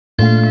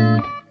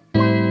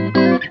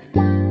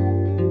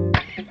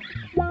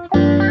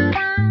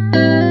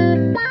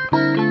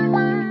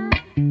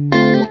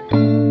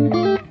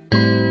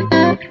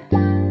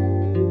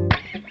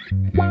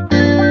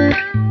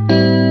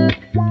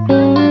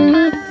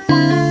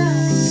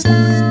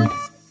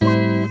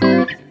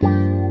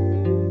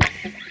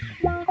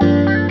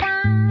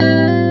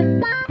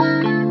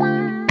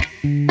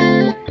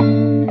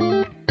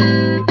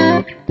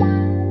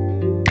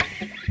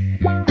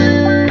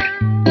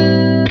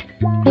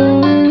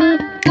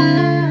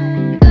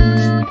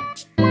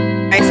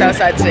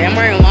outside today. I'm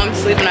wearing a long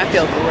sleeve and I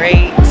feel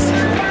great.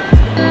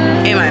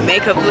 And my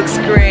makeup looks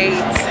great.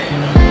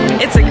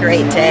 It's a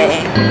great day.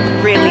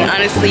 Really,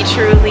 honestly,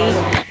 truly.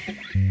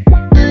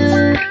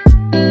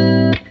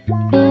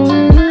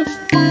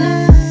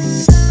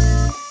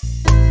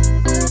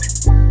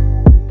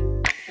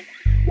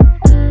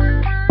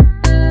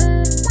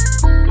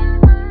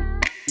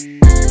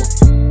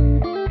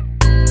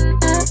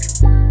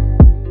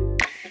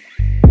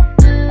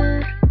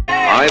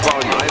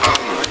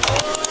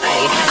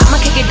 I'ma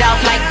kick it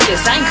off like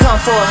this. I ain't come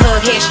for a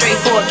hug, head straight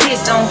for a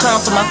kiss. Don't come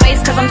for my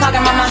face, cause I'm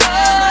talking about my.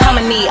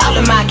 I'ma need all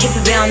of my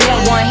kisses down there,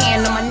 one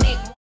hand on my neck.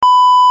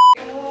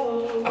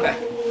 Okay,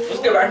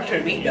 let's get right into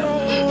the video.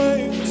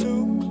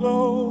 Too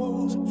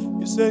close.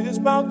 You say it's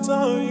about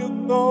time you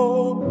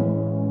go.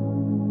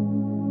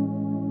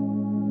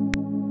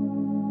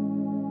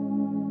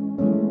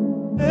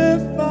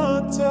 If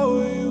I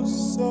tell you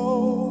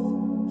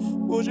so,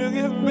 would you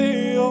give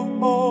me your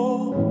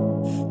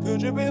all?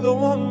 Could you be the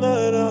one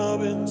that I've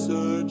been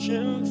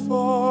searching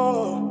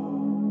for?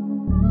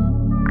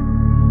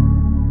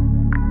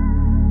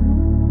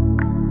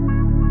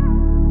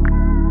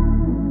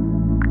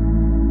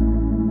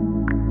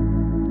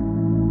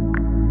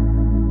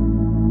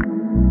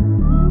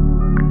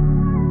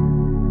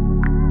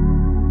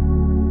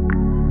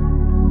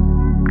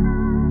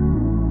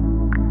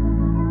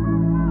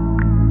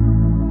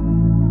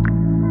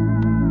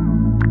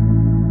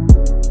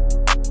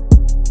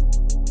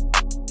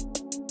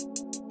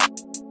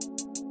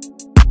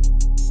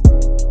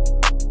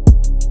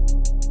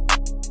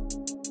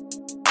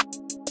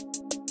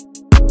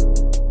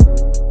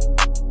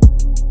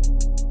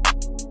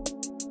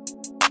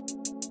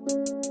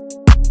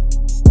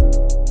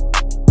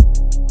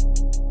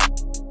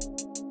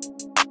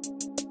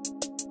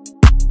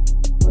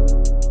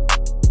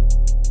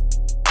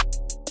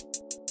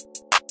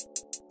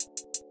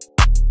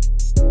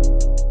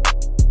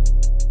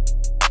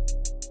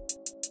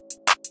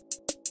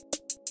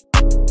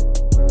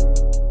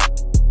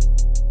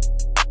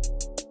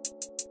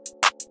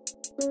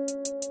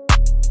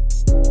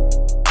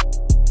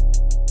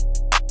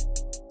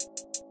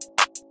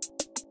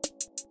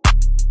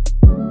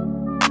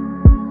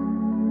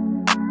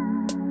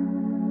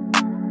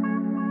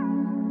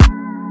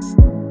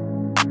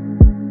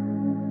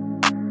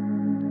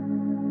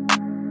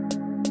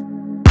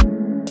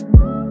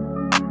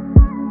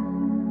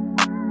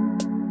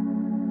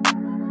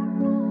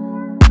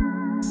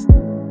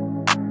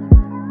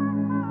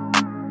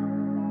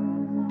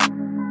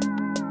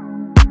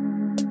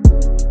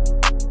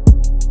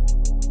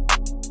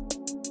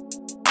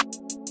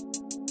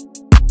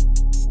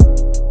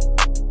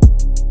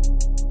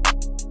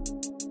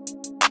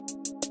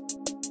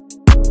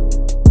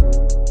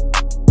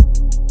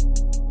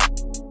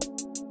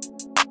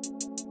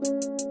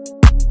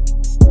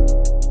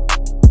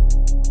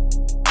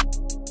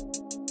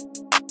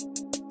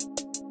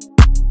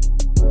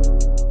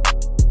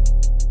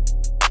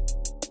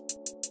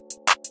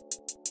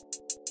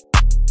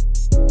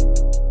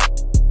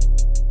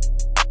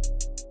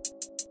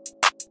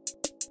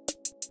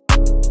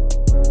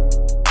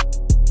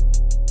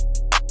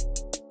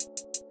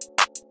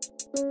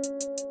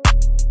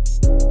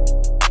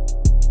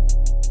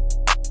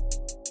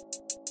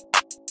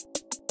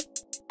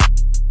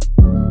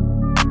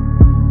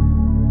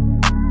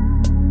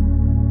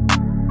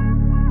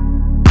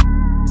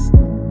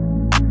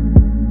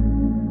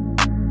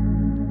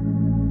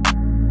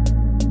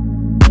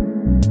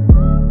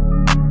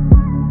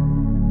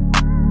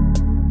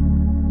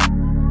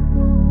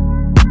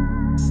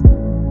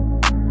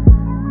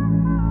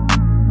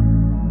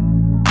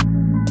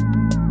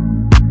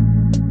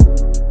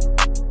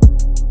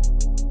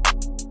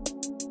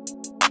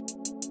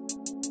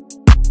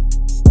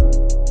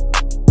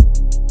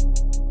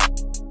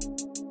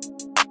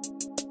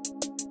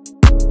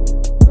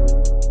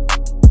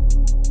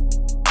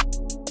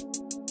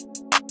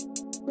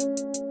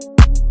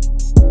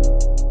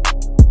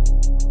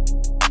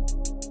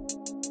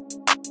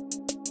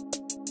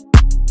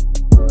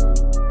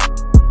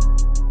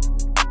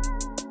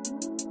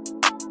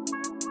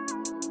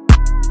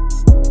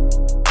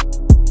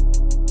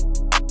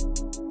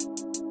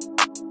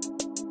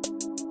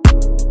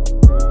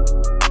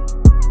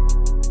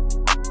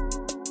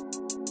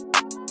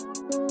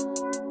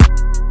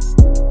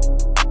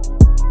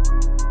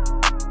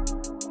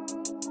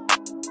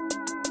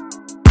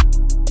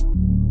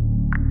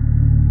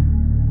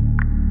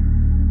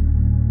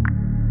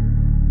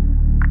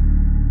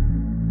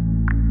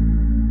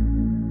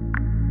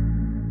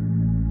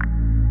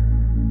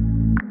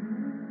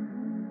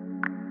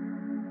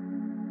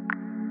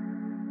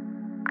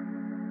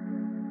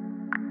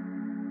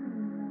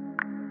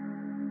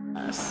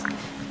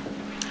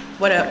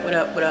 What up, what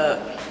up, what up?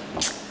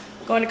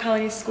 Going to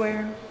Colony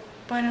Square,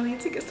 finally,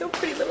 to get some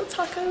pretty little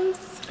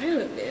tacos. I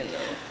haven't been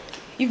though.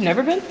 You've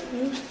never been?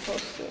 I'm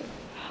supposed to.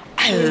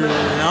 I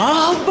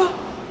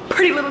love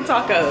Pretty Little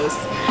Tacos.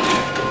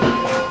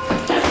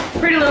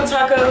 Pretty Little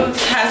Tacos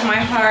has my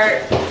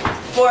heart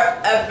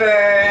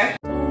forever.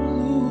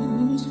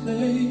 Don't lose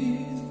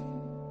faith.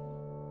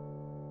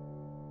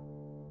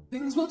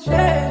 will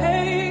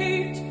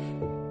change.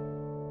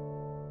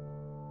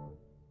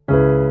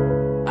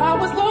 I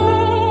was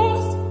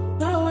lost,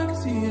 now I can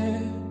see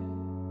it.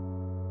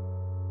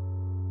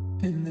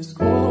 In this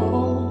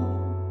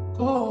cold,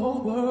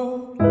 cold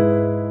world.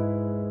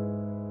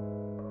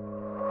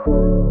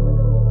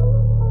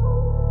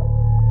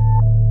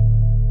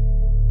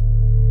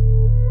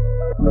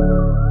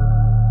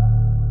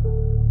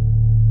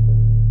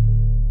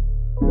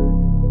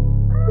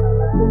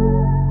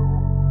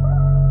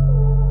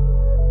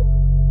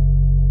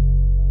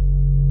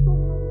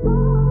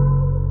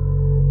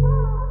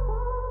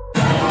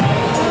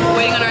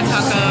 Waiting on our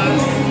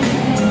tacos.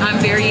 I'm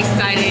very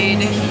excited.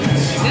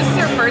 This is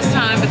our first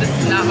time, but this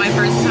is not my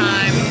first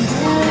time.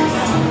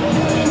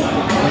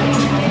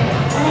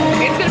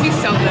 It's gonna be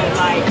so good.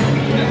 Like,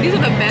 these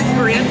are the best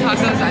burrito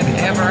tacos I've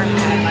ever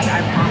had. Like,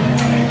 I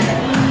promise.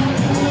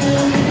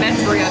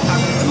 Best burrito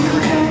tacos I've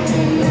ever had.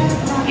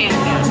 Hands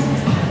down.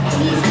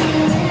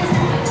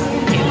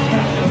 Hands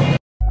down.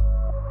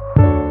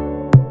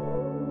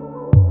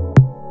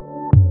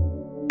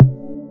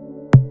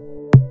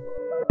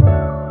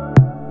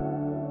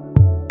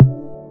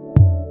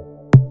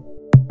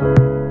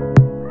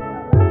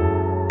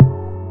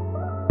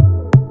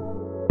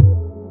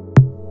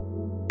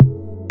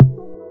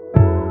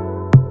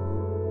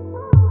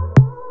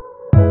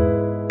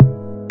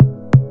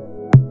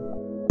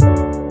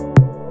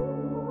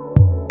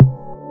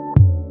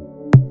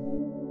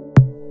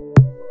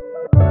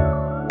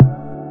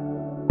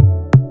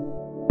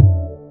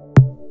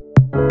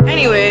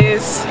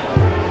 Anyways,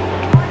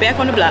 back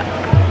on the block.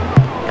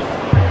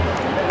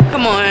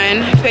 Come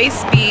on,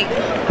 face beat.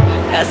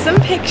 Got some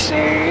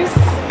pictures.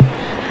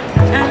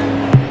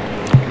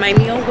 My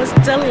meal was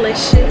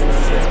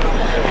delicious,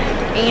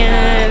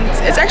 and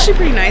it's actually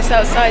pretty nice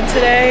outside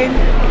today.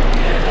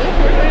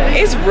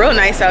 It's real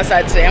nice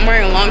outside today. I'm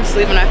wearing a long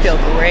sleeve and I feel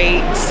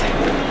great,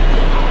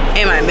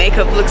 and my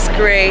makeup looks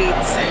great.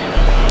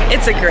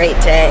 It's a great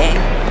day,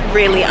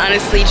 really,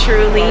 honestly,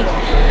 truly.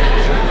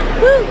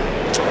 Woo.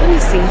 Let me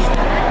see.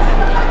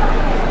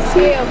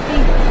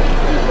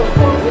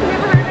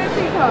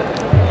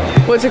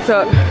 What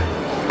TikTok? The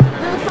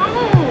song.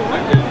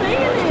 I'm just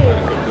saying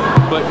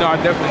it. But no, I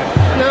definitely.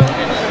 No.